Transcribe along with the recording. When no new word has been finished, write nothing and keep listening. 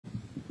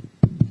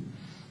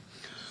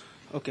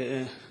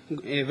Okay,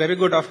 a very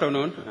good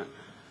afternoon.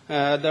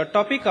 The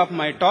topic of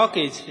my talk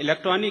is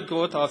electronic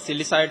growth of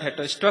silicide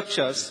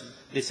heterostructures.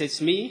 This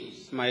is me,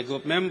 my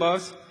group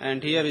members,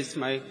 and here is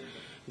my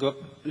group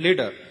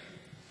leader.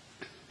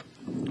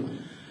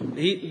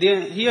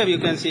 Here you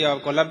can see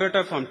our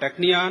collaborator from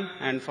Technion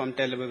and from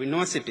Tel-Aviv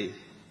University.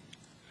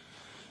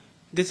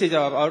 This is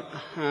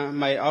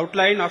my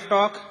outline of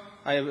talk,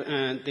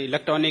 the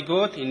electronic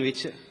growth, in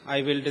which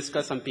I will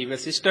discuss some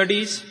previous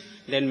studies,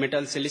 then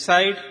metal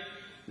silicide,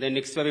 then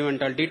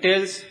experimental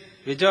details,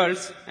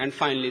 results, and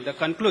finally the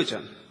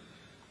conclusion.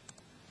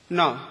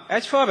 Now,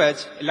 as far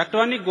as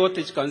electronic growth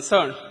is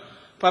concerned,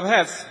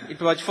 perhaps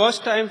it was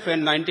first time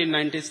when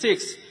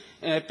 1996,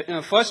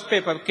 first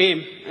paper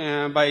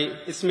came by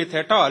Smith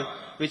et al.,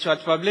 which was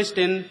published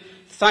in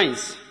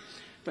Science.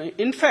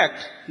 In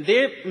fact,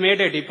 they made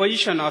a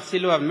deposition of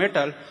silver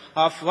metal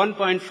of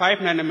 1.5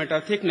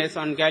 nanometer thickness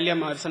on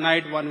gallium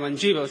arsenide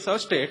 110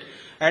 substrate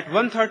at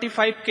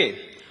 135 K.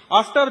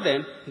 After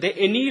then, they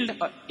annealed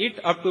it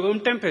up to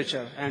room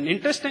temperature, and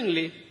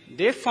interestingly,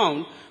 they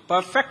found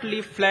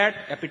perfectly flat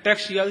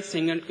epitaxial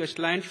single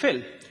crystalline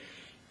film.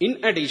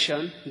 In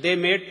addition, they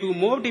made two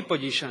more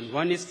depositions.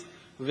 One is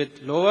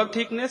with lower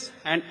thickness,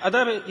 and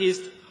other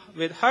is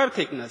with higher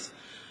thickness.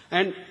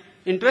 And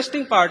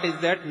interesting part is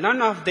that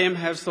none of them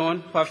have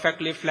shown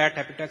perfectly flat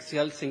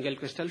epitaxial single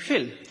crystal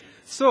film.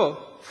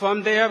 So,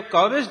 from their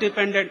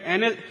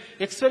coverage-dependent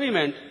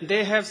experiment,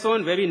 they have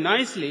shown very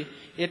nicely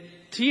a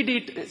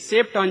 3D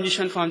shape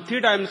transition from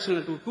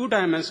 3-dimensional to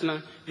 2-dimensional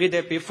with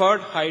a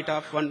preferred height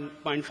of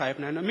 1.5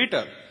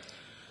 nanometer.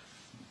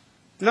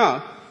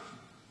 Now,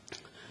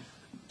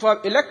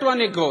 for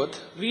electronic growth,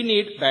 we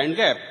need band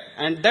gap,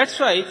 and that's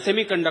why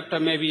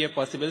semiconductor may be a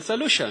possible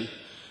solution.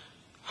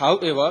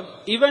 However,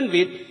 even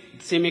with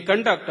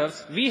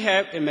semiconductors, we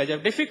have a major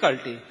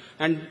difficulty,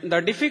 and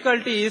the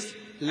difficulty is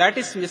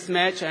lattice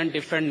mismatch and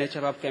different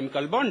nature of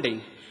chemical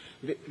bonding.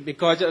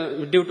 Because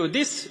due to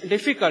this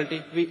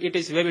difficulty, it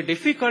is very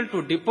difficult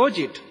to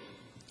deposit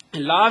a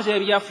large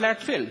area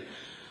flat film.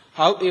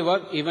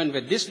 However, even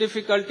with this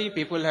difficulty,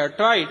 people have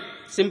tried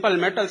simple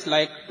metals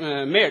like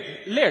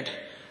lead.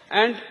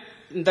 And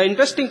the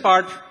interesting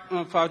part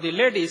for the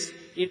lead is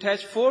it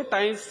has 4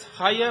 times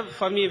higher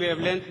Fermi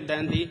wavelength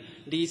than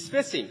the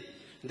spacing.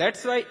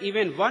 That's why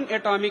even one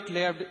atomic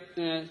layer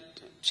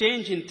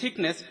change in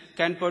thickness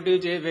can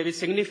produce a very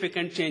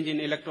significant change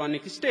in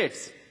electronic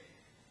states.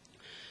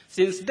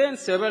 Since then,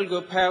 several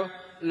groups have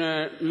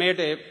made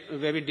a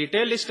very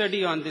detailed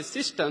study on these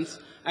systems,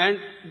 and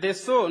they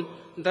shown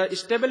the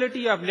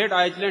stability of lead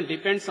island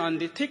depends on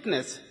the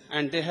thickness,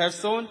 and they have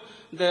shown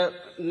the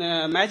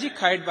magic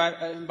height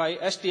by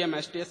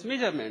STM-STS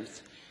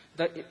measurements.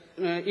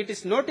 It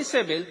is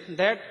noticeable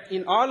that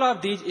in all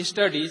of these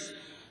studies,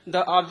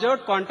 the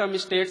observed quantum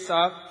states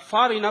are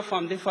far enough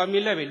from the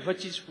Fermi level,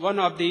 which is one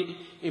of the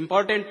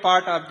important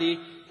part of the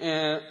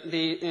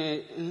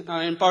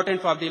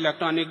important for the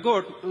electronic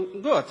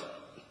growth.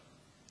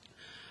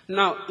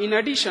 Now, in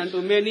addition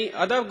to many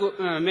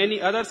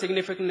other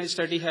significant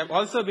studies have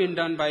also been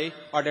done by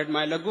Oded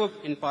Myler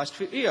group in past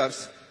few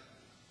years.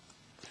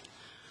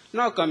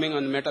 Now coming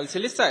on metal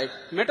silicide.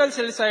 Metal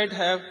silicide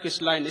have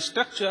crystalline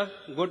structure,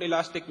 good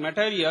elastic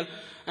material,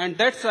 and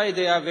that's why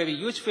they are very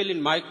useful in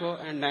micro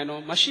and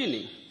nano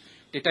machining.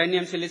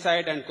 Titanium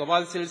silicide and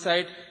cobalt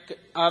silicide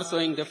are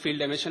showing the field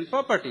emission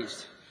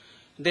properties.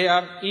 They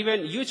are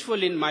even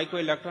useful in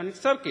microelectronic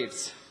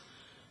circuits.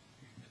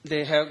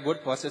 They have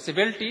good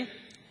processability.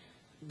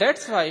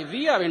 That's why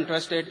we are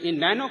interested in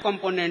nano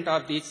component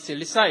of these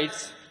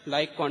silicides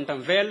like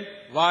quantum well,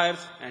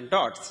 wires, and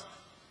dots.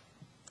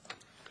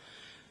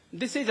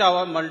 This is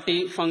our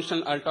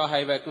multifunctional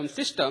ultra-high vacuum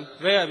system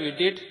where we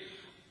did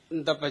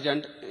the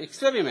present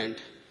experiment.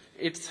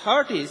 Its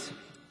heart is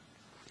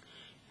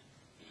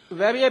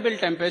variable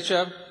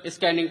temperature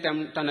scanning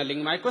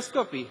tunneling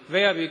microscopy,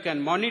 where we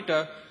can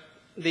monitor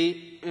the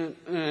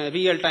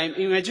real-time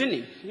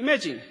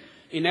imaging.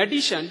 In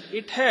addition,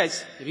 it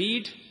has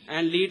read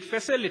and lead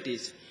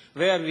facilities,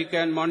 where we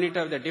can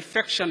monitor the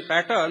diffraction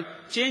pattern,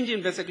 change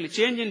in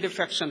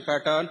diffraction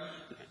pattern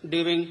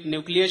during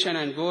nucleation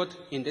and growth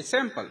in the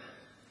sample.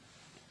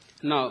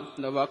 Now,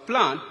 the work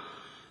plan,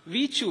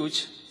 we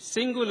choose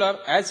singular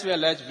as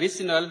well as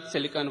vicinal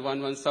silicon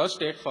 1,1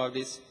 substrate for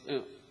this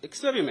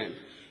experiment.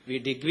 We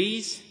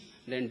degrease,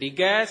 then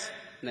degas,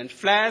 then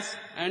flash,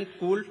 and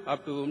cool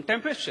up to room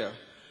temperature.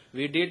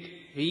 We did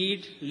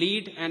read,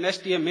 lead, and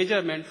STM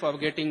measurement for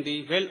getting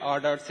the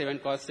well-ordered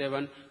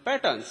 7x7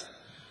 patterns.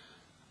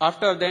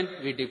 After then,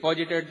 we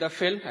deposited the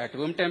film at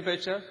room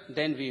temperature.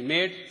 Then we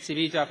made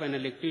series of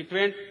analytic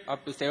treatment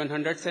up to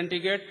 700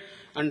 centigrade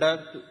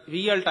under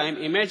real-time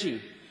imaging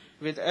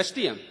with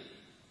STM.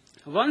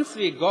 Once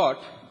we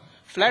got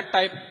flat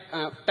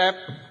tap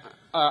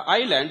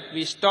island,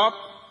 we stopped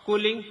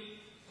cooling,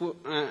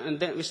 and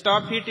then we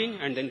stop heating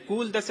and then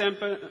cool the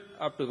sample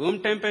up to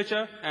room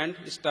temperature and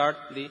start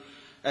the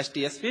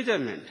STS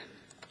measurement.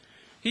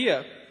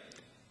 Here,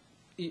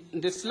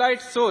 this slide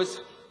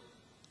shows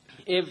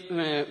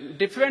a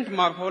different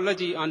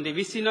morphology on the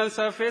vicinal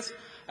surface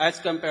as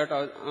compared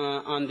to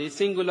on the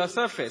singular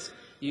surface.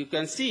 You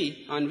can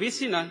see on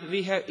vicinal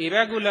we have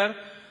irregular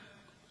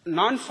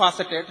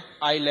non-faceted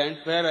island,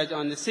 whereas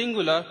on the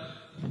singular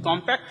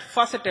compact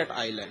faceted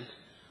island.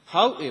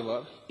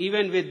 However,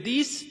 even with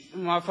these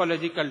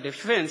morphological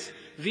difference,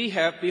 we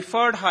have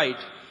preferred height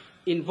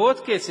in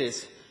both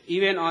cases,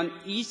 even on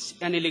each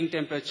annealing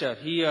temperature,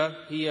 here,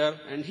 here,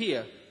 and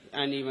here,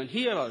 and even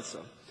here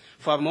also.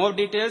 For more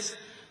details,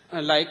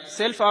 like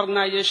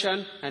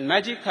self-organization and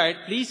magic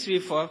height, please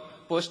refer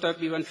poster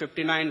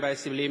P159 by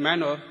Shirley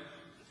Manor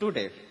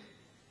today.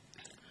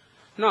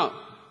 Now,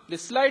 the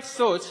slide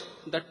shows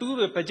the two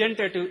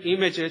representative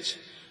images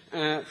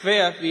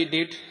where we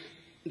did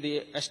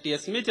the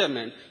STS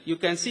measurement. You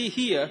can see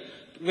here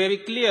very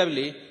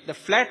clearly the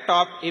flat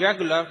top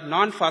irregular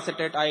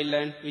non-faceted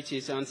island which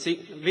is on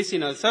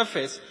vicinal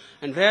surface,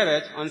 and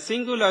whereas on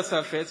singular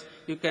surface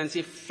you can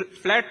see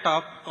flat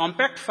top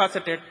compact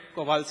faceted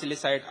cobalt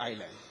silicide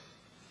island.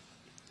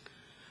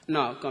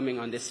 Now coming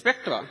on the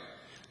spectra,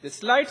 the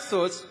slide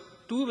shows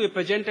two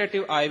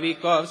representative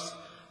IV curves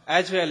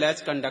as well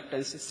as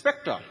conductance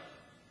spectra.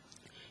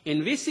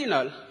 In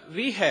vicinal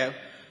we have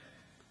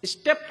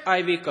stepped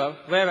IV curve,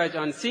 whereas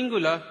on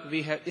singular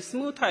we have a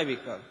smooth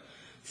IV curve.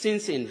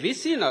 Since in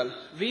vicinal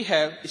we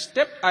have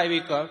stepped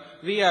IV curve,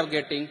 we are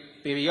getting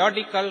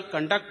periodical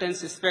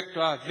conductance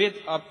spectra with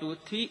up to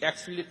 3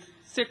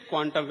 explicit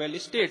quantum value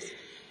states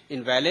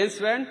in valence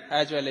band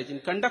as well as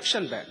in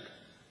conduction band.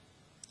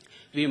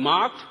 We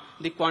marked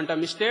the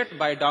quantum state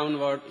by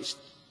downward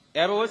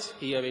arrows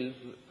here in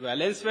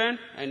valence band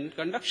and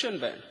conduction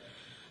band.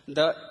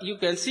 You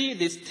can see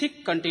this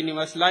thick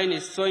continuous line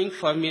is showing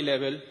Fermi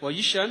level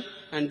position,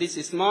 and this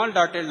small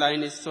dotted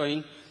line is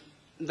showing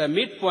the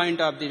midpoint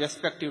of the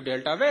respective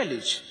delta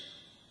values.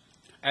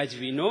 As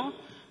we know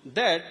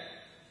that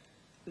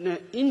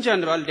in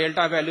general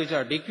delta values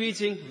are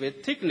decreasing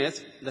with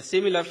thickness, the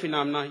similar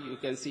phenomena you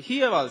can see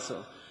here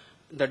also.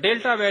 The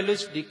delta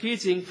values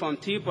decreasing from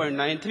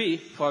 3.93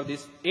 for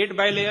this 8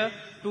 bilayer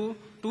to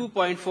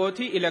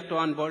 2.43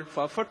 electron volt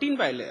for 14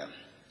 bilayer.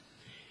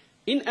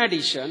 In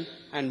addition,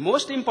 and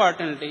most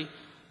importantly,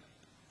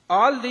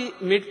 all the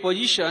mid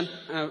position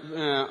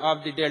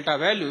of the delta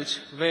values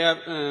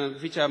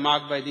which are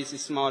marked by this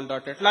small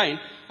dotted line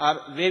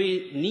are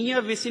very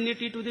near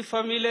vicinity to the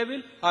Fermi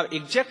level or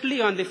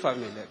exactly on the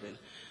Fermi level,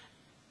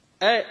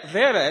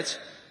 whereas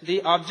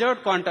the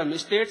observed quantum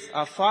states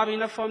are far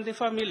enough from the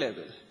Fermi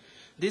level.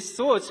 This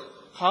shows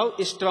how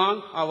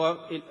strong our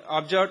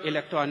observed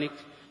electronic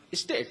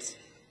states.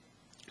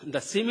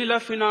 The similar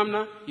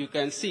phenomena you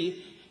can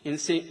see in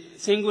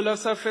singular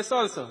surface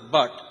also,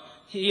 but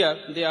here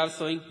they are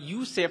showing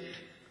U-shaped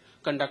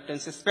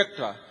conductance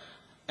spectra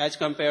as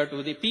compared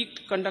to the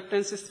peaked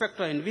conductance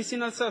spectra in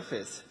vicinal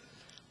surface.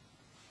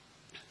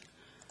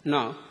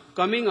 Now,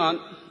 coming on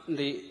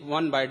the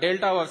 1 by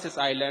delta versus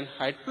island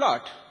height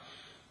plot.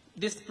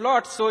 This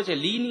plot shows a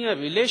linear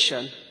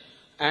relation,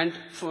 and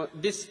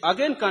this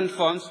again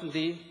confirms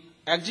the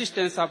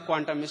existence of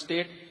quantum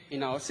state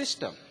in our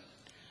system.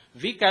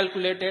 We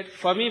calculated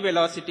Fermi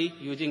velocity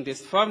using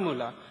this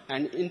formula,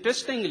 and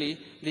interestingly,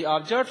 the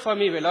observed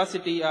Fermi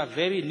velocity are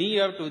very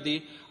near to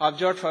the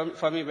observed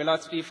Fermi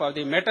velocity for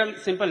the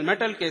simple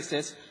metal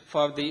cases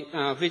for the,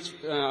 which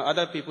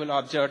other people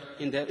observed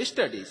in their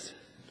studies.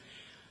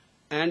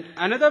 And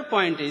another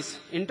point is,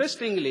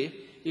 interestingly,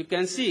 you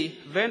can see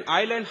when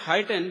island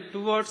heighten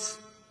towards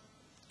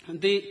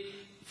the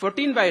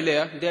 14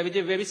 bilayer, there is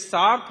a very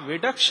sharp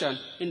reduction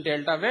in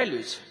delta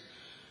values,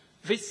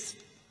 which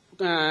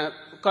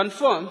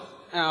confirm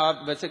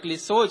basically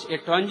shows a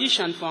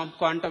transition from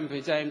quantum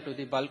regime to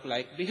the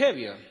bulk-like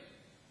behavior.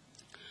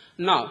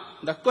 Now,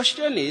 the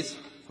question is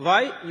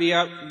why we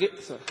are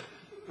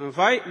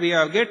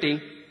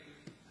getting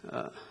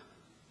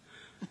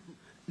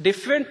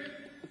different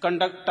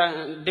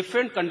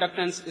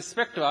conductance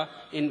spectra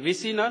in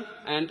vicinal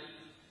and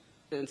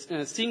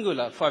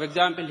singular. For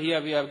example,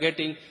 here we are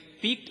getting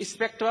peaked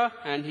spectra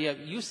and here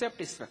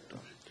U-shaped spectra.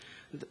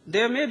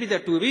 There may be the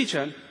two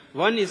regions.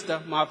 One is the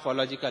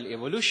morphological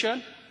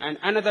evolution and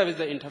another is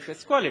the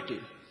interface quality.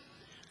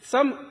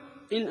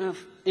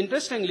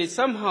 Interestingly,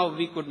 somehow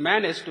we could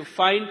manage to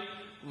find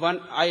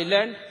one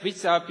island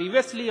which are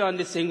previously on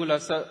the singular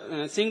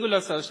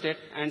substrate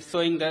and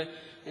showing the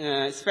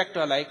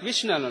spectra like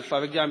vicinal.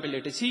 For example,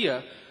 it is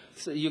here.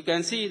 So you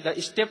can see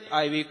the stepped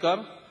IV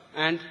curve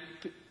and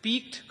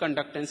peaked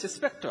conductance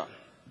spectra.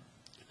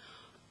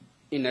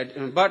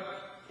 But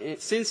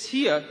since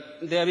here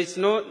there is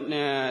no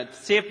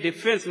shape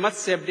difference, much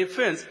shape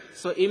difference,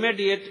 so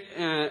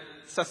immediate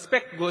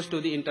suspect goes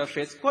to the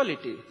interface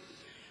quality,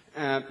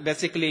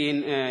 basically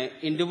in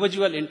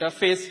individual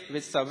interface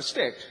with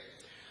substrate.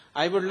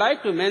 I would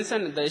like to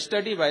mention the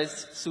study by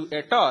Su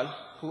et al.,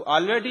 who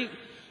already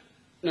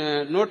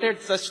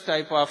noted such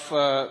type of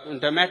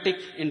dramatic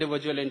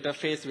individual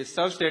interface with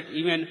substrate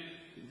even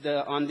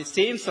on the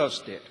same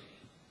substrate.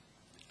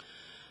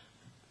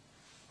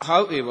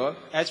 However,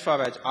 as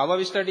far as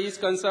our study is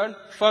concerned,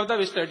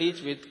 further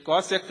studies with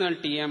cross-sectional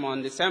TM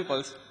on the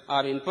samples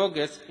are in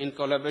progress in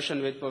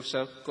collaboration with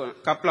Professor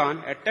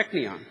Kaplan at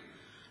Technion.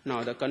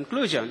 Now, the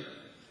conclusion.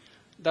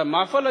 The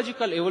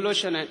morphological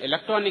evolution and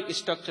electronic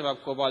structure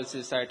of cobalt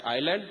silicide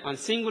island on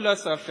singular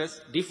surface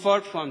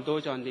differed from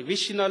those on the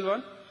vicinal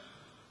one.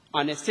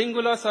 On a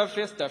singular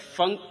surface, the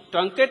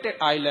truncated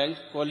island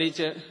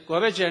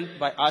coerced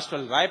by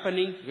astral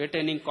ripening,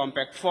 retaining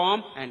compact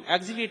form, and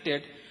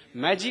exhibited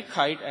magic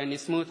height and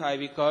smooth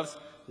IV curves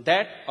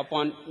that,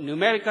 upon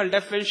numerical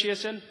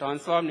differentiation,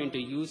 transformed into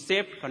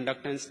U-shaped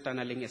conductance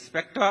tunneling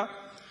spectra.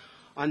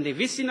 On the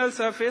vicinal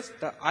surface,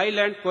 the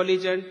island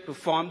collisioned to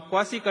form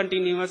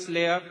quasi-continuous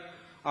layer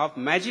of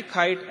magic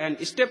height and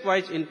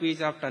stepwise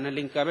increase of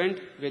tunneling current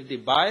with the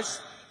bias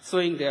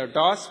showing their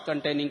dots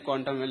containing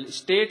quantum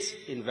states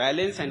in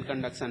valence and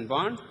conduction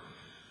bond.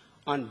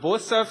 On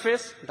both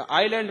surfaces, the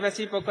island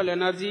reciprocal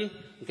energy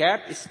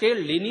gap scaled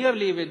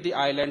linearly with the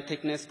island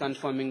thickness,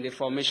 confirming the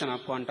formation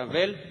of quantum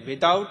well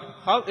without,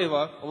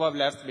 however,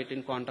 overlaps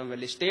between quantum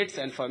well states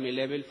and Fermi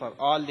level for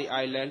all the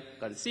island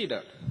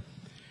considered.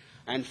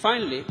 And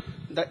finally,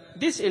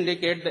 this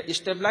indicates the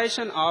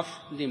stabilization of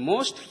the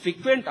most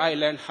frequent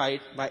island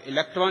height by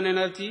electron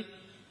energy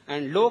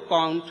and low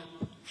count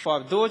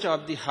for those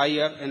of the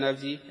higher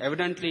energy,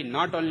 evidently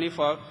not only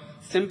for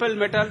simple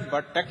metal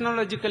but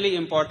technologically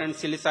important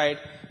silicide,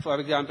 for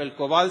example,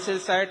 cobalt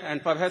silicide,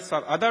 and perhaps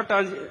for other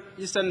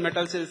transition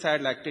metal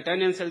silicide like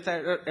titanium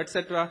silicide,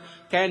 etc.,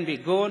 can be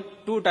grown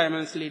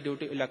two-dimensionally due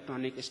to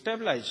electronic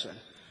stabilization.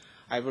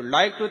 I would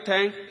like to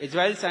thank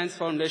Israel Science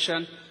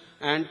Foundation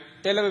and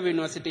Tel-Aviv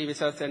University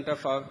Research Center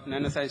for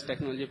Nanoscience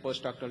Technology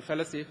Postdoctoral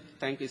Fellowship.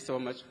 Thank you so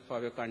much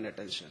for your kind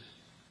attention.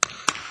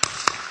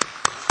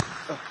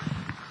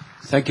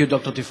 Thank you,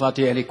 Dr.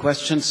 Tripathi. Any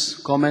questions,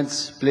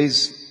 comments,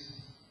 please?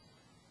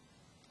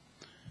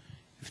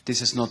 If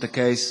this is not the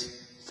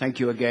case, thank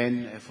you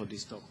again for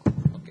this talk.